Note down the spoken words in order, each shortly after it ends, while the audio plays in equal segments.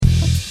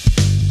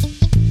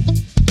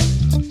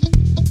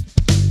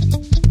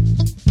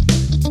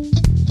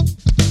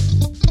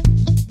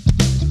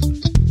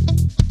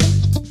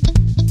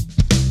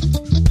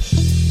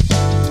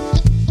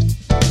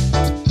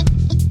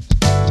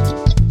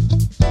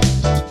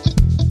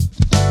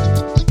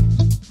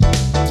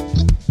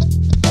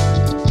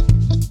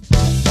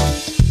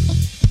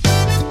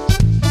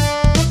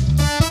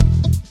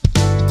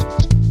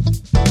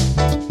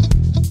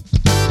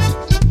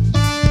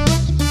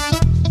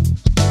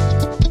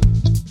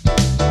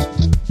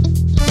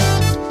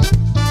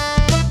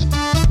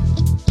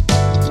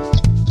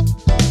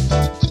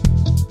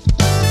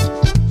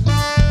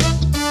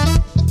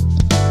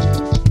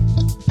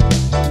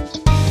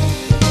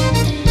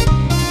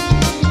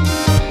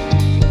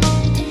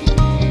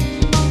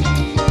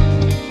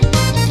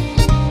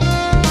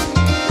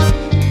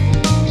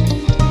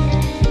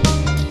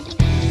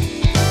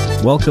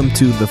Welcome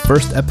to the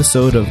first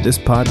episode of this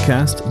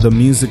podcast, The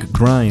Music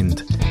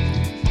Grind.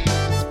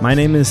 My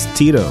name is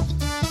Tito.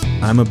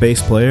 I'm a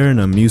bass player and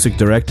a music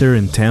director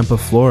in Tampa,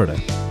 Florida.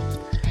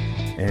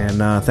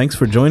 And thanks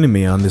for joining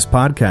me on this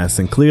podcast.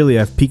 And clearly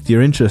I've piqued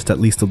your interest at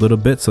least a little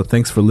bit, so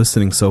thanks for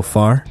listening so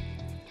far.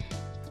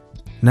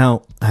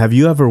 Now, have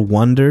you ever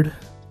wondered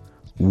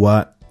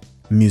what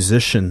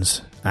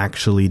musicians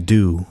actually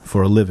do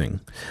for a living?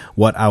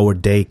 What our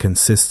day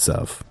consists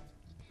of?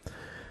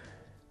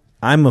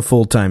 I'm a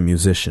full-time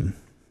musician.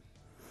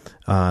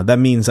 That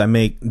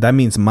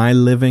means my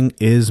living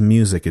is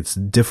music. It's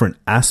different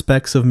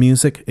aspects of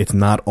music. It's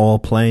not all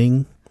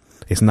playing.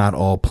 It's not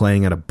all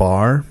playing at a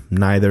bar.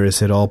 Neither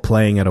is it all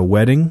playing at a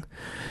wedding.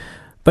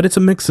 But it's a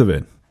mix of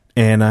it.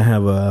 And I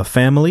have a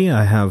family.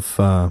 I have,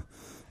 I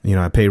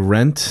pay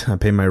rent. I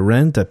pay my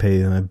rent. I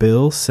pay my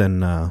bills.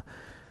 And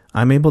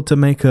I'm able to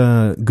make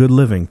a good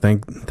living.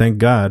 Thank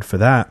God for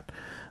that.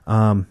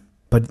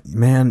 But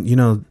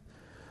man,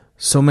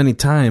 so many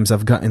times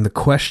I've gotten the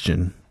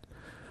question,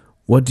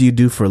 what do you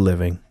do for a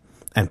living?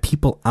 And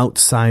people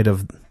outside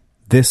of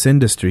this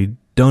industry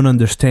don't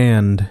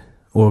understand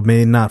or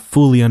may not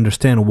fully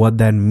understand what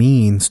that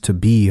means to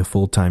be a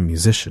full-time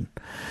musician.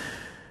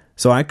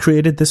 So I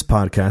created this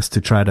podcast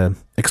to try to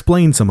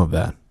explain some of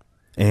that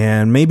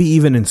and maybe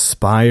even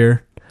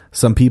inspire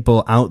some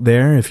people out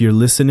there. If you're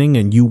listening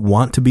and you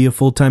want to be a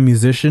full-time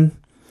musician,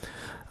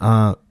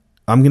 I'm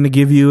going to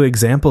give you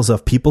examples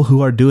of people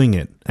who are doing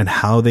it and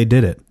how they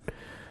did it.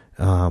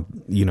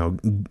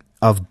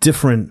 Of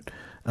different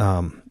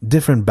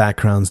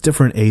backgrounds,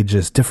 different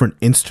ages, different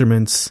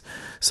instruments.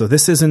 So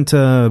this isn't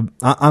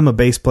I'm a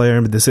bass player,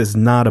 but this is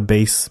not a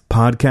bass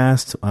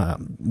podcast.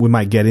 We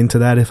might get into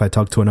that if I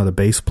talk to another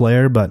bass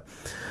player, but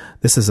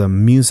this is a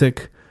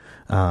music,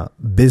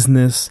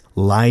 business,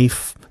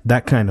 life,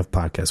 that kind of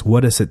podcast. What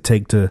does it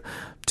take to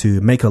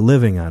make a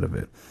living out of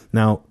it?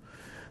 Now,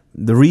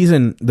 the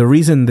reason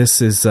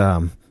this is,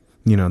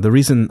 the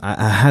reason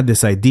I had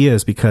this idea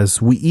is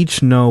because we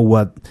each know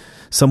what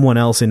someone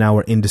else in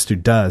our industry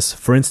does.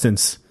 For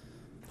instance,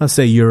 let's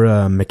say you're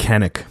a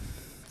mechanic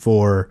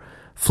for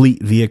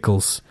fleet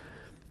vehicles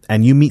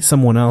and you meet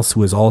someone else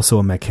who is also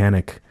a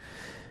mechanic.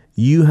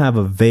 You have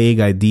a vague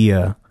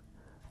idea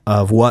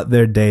of what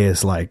their day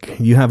is like.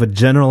 You have a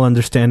general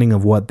understanding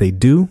of what they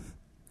do,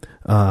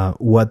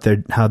 how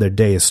their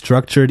day is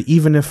structured.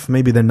 Even if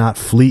maybe they're not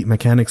fleet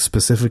mechanics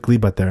specifically,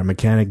 but they're a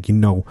mechanic, you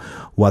know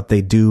what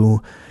they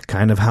do,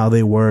 kind of how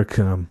they work.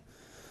 You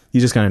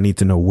just kind of need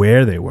to know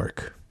where they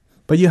work.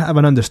 But you have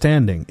an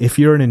understanding. If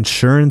you're an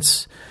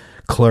insurance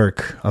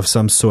clerk of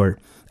some sort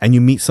and you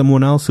meet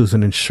someone else who's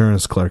an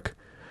insurance clerk,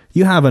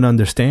 you have an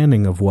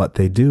understanding of what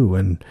they do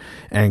and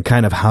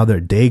kind of how their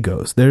day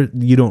goes.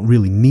 You don't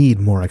really need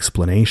more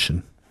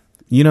explanation.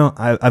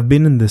 I've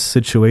been in this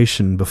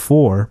situation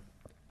before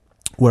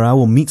where I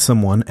will meet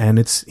someone and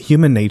it's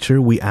human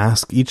nature. We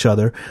ask each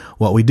other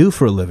what we do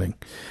for a living.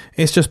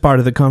 It's just part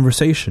of the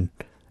conversation.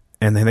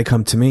 And then they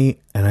come to me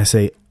and I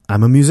say,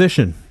 I'm a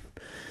musician.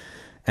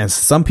 And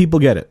some people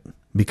get it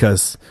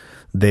because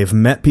they've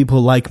met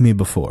people like me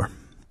before.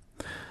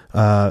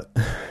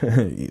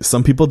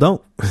 Some people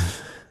don't.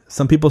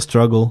 Some people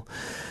struggle.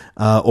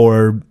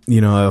 Or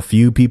a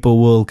few people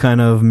will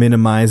kind of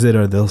minimize it,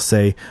 or they'll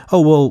say,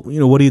 oh, well,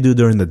 what do you do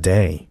during the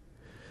day?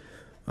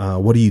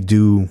 What do you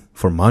do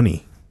for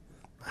money?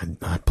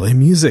 I play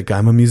music.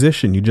 I'm a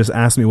musician. You just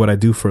asked me what I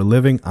do for a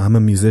living. I'm a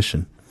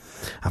musician.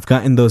 I've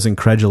gotten those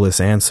incredulous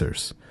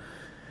answers.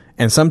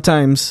 And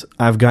sometimes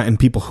I've gotten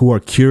people who are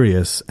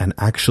curious and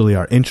actually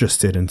are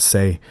interested and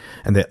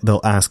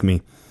they'll ask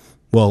me,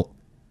 well,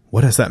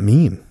 what does that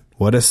mean?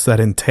 What does that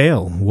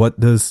entail? What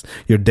does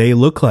your day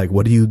look like?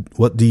 What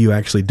do you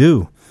actually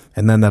do?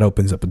 And then that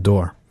opens up a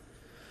door.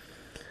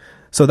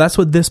 So that's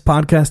what this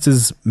podcast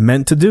is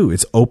meant to do.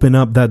 It's open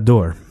up that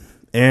door.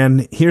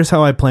 And here's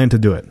how I plan to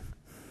do it.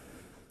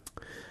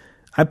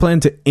 I plan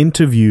to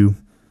interview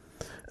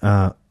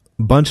a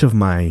bunch of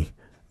my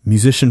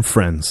musician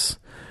friends.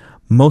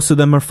 Most of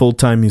them are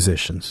full-time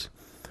musicians.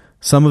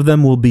 Some of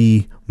them will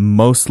be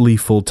mostly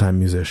full-time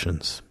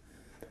musicians.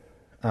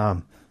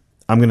 I'm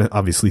going to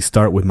obviously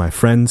start with my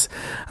friends.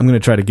 I'm going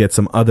to try to get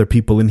some other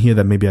people in here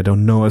that maybe I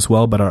don't know as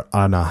well, but are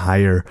on a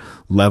higher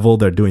level.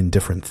 They're doing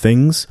different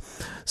things.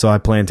 So I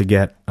plan to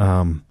get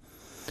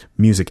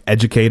music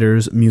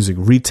educators, music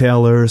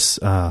retailers,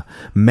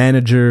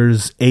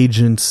 managers,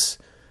 agents,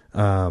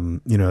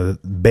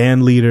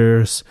 band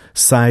leaders,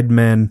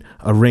 sidemen,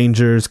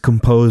 arrangers,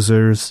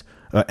 composers,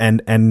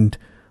 and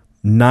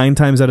 9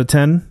 times out of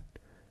 10,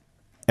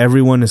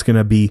 everyone is going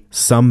to be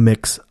some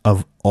mix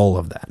of all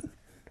of that.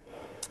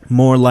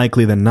 More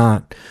likely than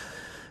not,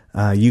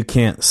 you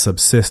can't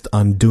subsist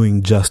on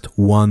doing just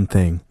one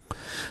thing.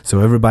 So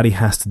everybody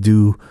has to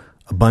do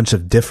a bunch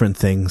of different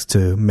things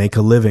to make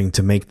a living,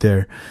 to make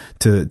to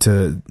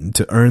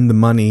earn the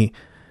money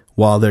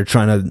while they're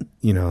trying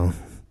to,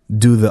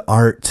 do the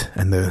art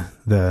and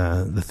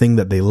the thing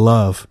that they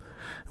love.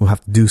 We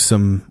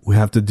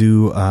have to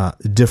do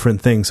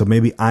different things. So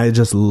maybe I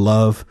just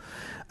love,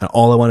 and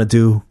all I want to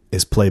do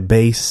is play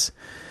bass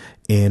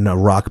in a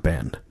rock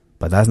band,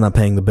 but that's not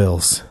paying the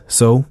bills.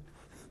 So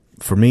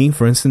for me,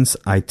 for instance,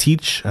 I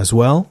teach as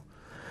well.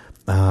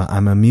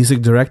 I'm a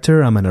music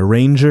director. I'm an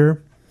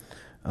arranger.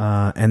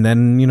 And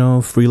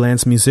then,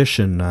 freelance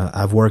musician.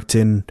 I've worked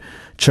in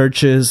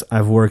churches.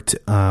 I've worked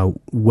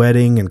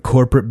wedding and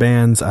corporate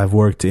bands. I've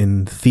worked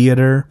in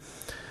theater.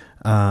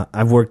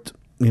 I've worked,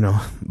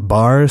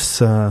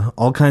 bars,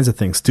 all kinds of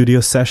things,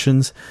 studio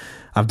sessions.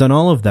 I've done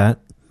all of that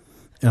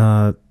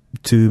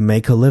to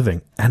make a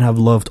living, and I've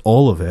loved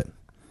all of it.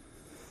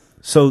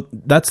 So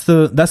that's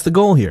the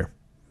goal here.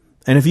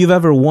 And if you've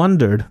ever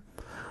wondered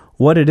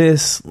what it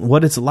is,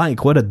 what it's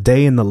like, what a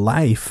day in the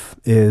life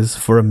is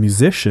for a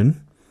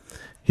musician,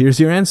 here's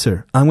your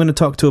answer. I'm going to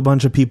talk to a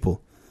bunch of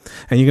people.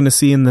 And you're going to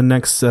see in the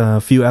next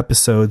few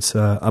episodes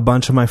a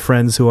bunch of my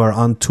friends who are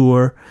on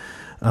tour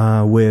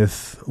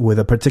with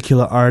a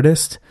particular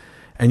artist.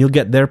 And you'll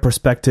get their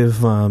perspective,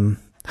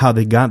 how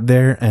they got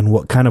there and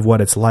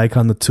what it's like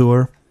on the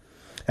tour.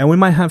 And we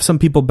might have some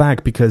people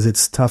back because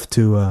it's tough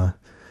to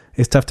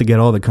get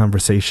all the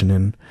conversation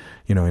in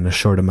a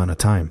short amount of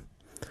time.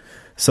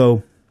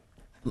 So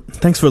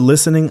thanks for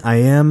listening. I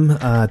am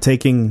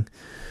accepting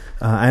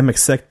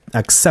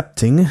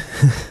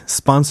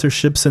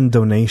sponsorships and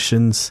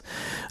donations.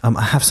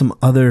 I have some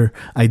other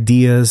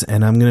ideas,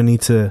 and I'm going to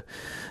need to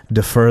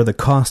defer the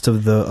cost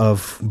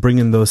of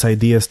bringing those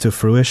ideas to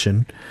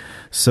fruition.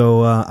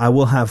 So I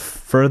will have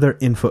further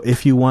info.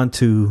 If you want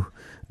to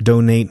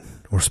donate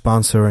or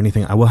sponsor or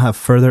anything, I will have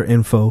further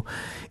info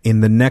in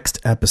the next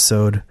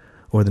episode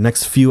or the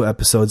next few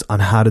episodes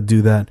on how to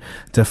do that.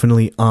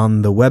 Definitely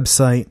on the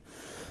website.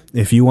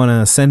 If you want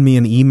to send me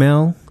an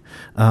email,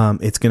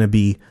 it's going to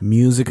be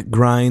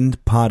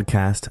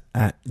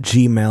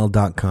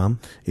musicgrindpodcast@gmail.com.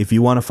 If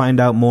you want to find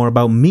out more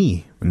about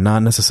me,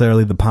 not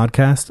necessarily the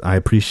podcast, I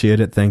appreciate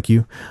it. Thank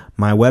you.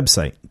 My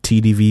website,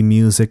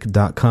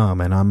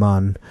 tdvmusic.com, and I'm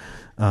on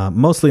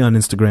mostly on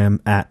Instagram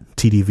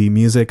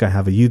 @tdvmusic. I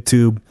have a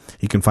YouTube.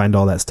 You can find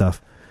all that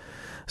stuff.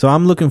 So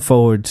I'm looking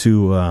forward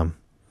to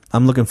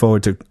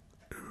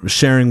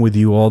sharing with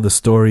you all the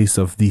stories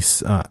of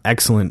these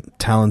excellent,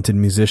 talented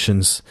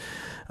musicians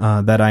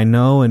that I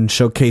know, and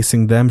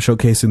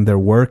showcasing their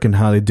work and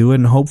how they do it,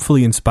 and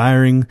hopefully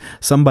inspiring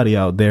somebody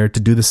out there to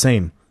do the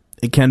same.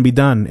 It can be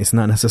done. It's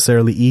not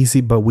necessarily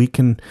easy, but we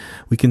can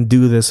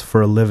do this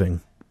for a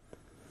living.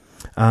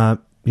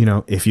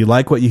 If you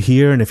like what you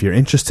hear and if you're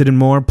interested in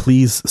more,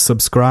 please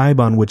subscribe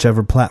on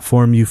whichever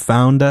platform you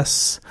found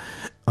us.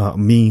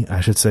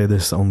 I should say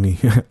this only.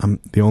 I'm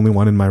the only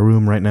one in my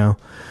room right now.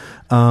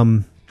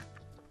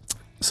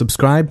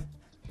 Subscribe,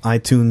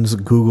 iTunes,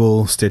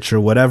 Google, Stitcher,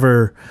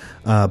 whatever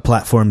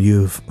platform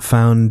you've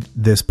found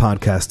this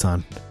podcast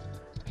on.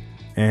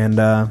 And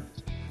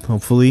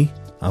hopefully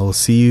I will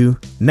see you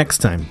next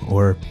time,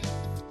 or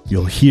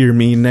you'll hear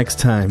me next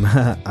time.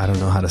 I don't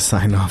know how to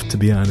sign off, to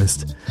be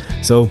honest.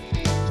 So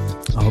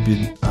I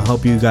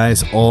hope you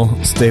guys all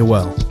stay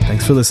well.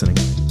 Thanks for listening.